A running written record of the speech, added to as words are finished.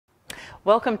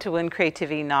Welcome to When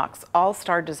Creativity Knocks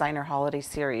All-Star Designer Holiday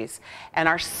Series. And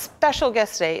our special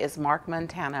guest today is Mark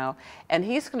Montano, and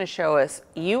he's going to show us,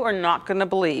 you are not going to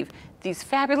believe, these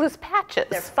fabulous patches.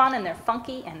 They're fun and they're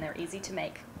funky and they're easy to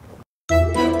make.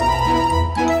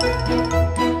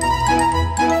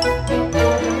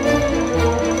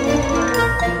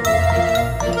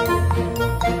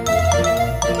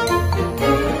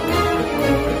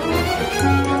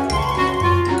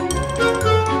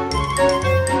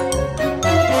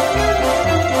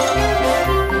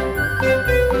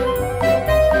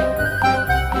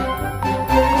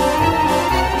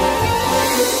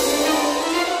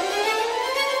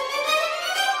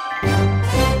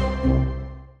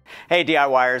 Hey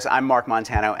DIYers, I'm Mark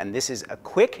Montano, and this is a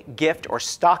quick gift or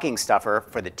stocking stuffer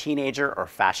for the teenager or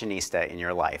fashionista in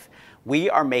your life. We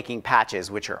are making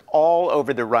patches which are all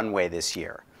over the runway this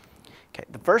year. Okay,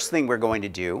 the first thing we're going to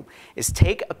do is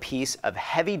take a piece of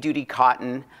heavy-duty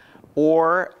cotton,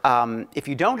 or if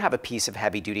you don't have a piece of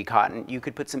heavy-duty cotton, you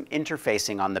could put some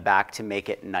interfacing on the back to make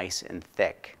it nice and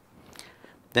thick.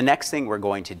 The next thing we're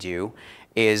going to do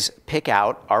is pick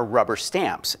out our rubber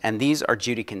stamps. And these are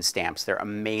JudiKins stamps. They're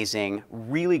amazing,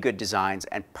 really good designs,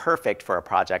 and perfect for a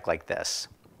project like this.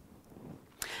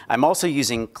 I'm also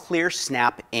using clear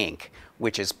snap ink,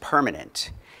 which is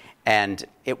permanent, and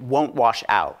it won't wash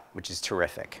out, which is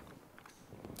terrific.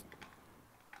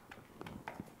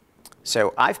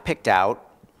 So I've picked out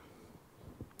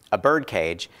a bird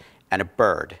cage and a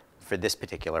bird for this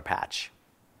particular patch.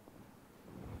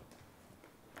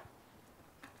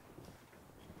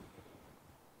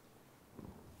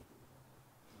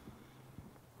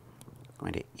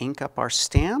 Going to ink up our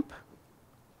stamp.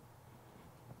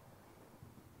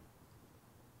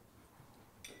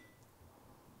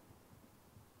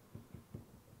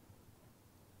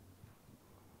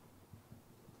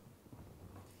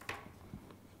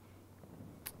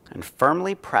 And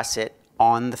firmly press it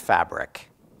on the fabric.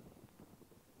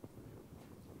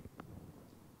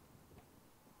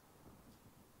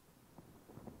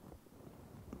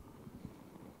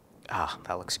 Ah,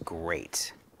 that looks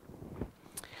great.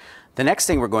 The next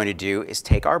thing we're going to do is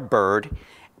take our bird,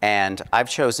 and I've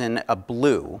chosen a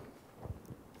blue.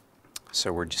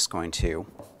 So we're just going to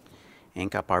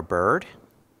ink up our bird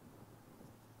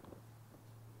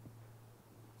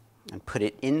and put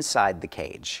it inside the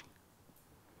cage.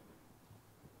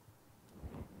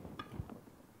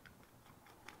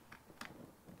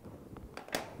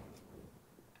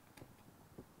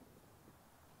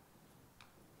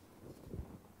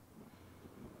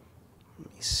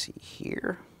 Let me see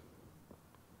here.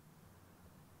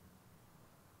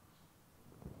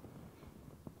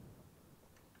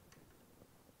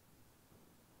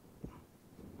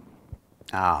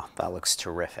 Ah, that looks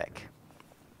terrific.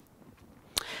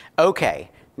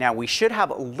 Okay, now we should have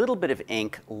a little bit of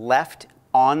ink left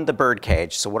on the bird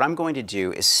cage, so what I'm going to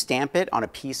do is stamp it on a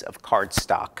piece of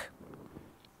cardstock.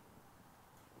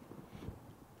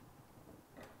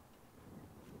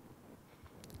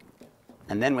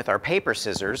 And then with our paper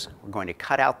scissors, we're going to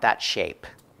cut out that shape.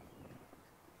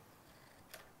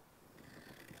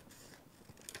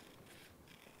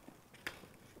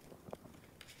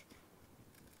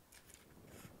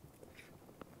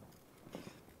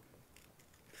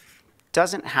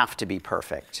 Doesn't have to be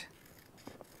perfect.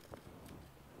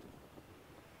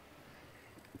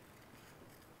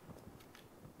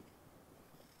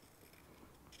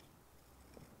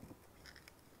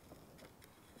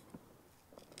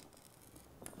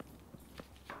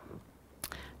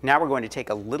 Now we're going to take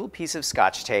a little piece of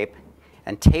Scotch tape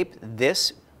and tape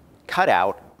this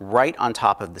cutout right on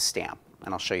top of the stamp.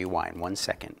 And I'll show you why in 1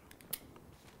 second.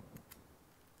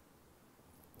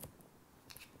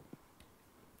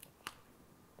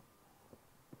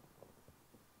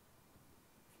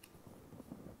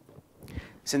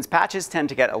 Since patches tend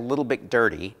to get a little bit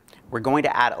dirty, we're going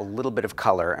to add a little bit of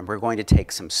color, and we're going to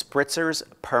take some Spritzer's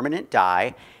permanent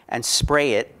dye and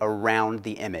spray it around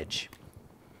the image.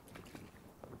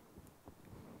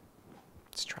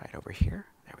 Let's try it over here.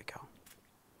 There we go.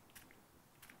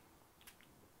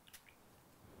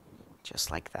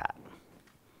 Just like that.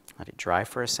 Let it dry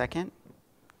for a second.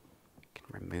 You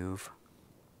can remove.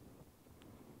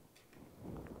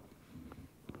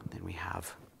 Then we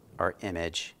have our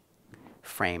image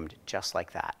framed just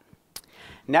like that.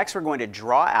 Next, we're going to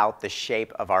draw out the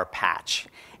shape of our patch.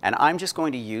 And I'm just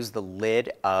going to use the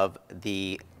lid of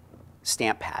the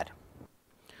stamp pad.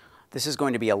 This is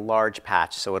going to be a large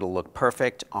patch, so it'll look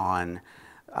perfect on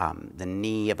the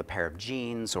knee of a pair of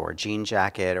jeans or a jean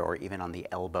jacket, or even on the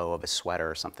elbow of a sweater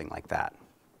or something like that.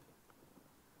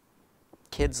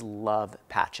 Kids love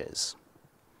patches.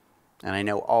 And I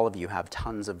know all of you have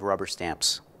tons of rubber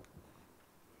stamps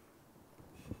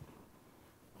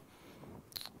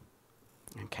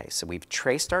Okay, so we've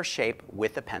traced our shape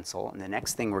with a pencil, and the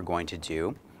next thing we're going to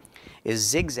do is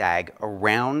zigzag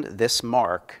around this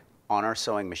mark on our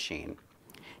sewing machine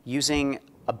using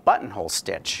a buttonhole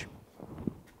stitch.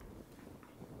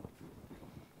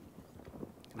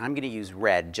 And I'm going to use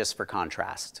red just for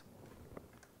contrast.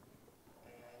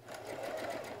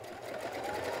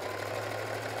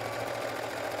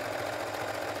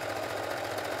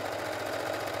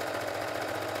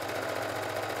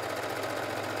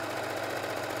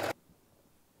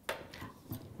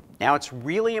 Now it's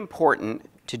really important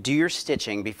to do your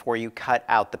stitching before you cut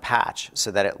out the patch so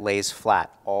that it lays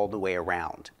flat all the way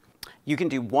around. You can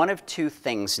do one of two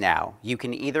things now. You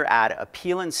can either add a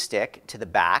peel and stick to the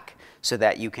back so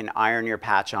that you can iron your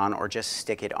patch on or just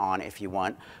stick it on if you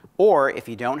want. Or if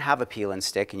you don't have a peel and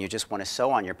stick and you just want to sew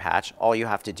on your patch, all you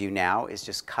have to do now is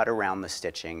just cut around the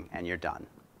stitching and you're done.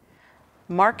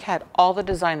 Mark had all the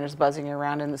designers buzzing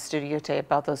around in the studio today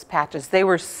about those patches. They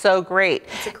were so great.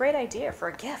 It's a great idea for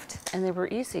a gift. And they were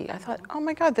easy. I thought, oh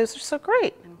my God, those are so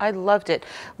great. I loved it.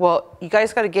 Well, you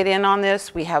guys got to get in on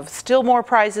this. We have still more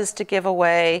prizes to give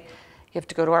away. You have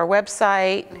to go to our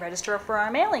website. And register for our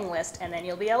mailing list, and then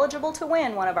you'll be eligible to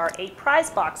win one of our 8 prize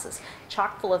boxes,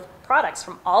 chock full of products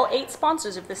from all 8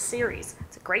 sponsors of this series.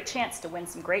 It's a great chance to win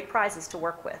some great prizes to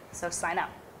work with, so sign up.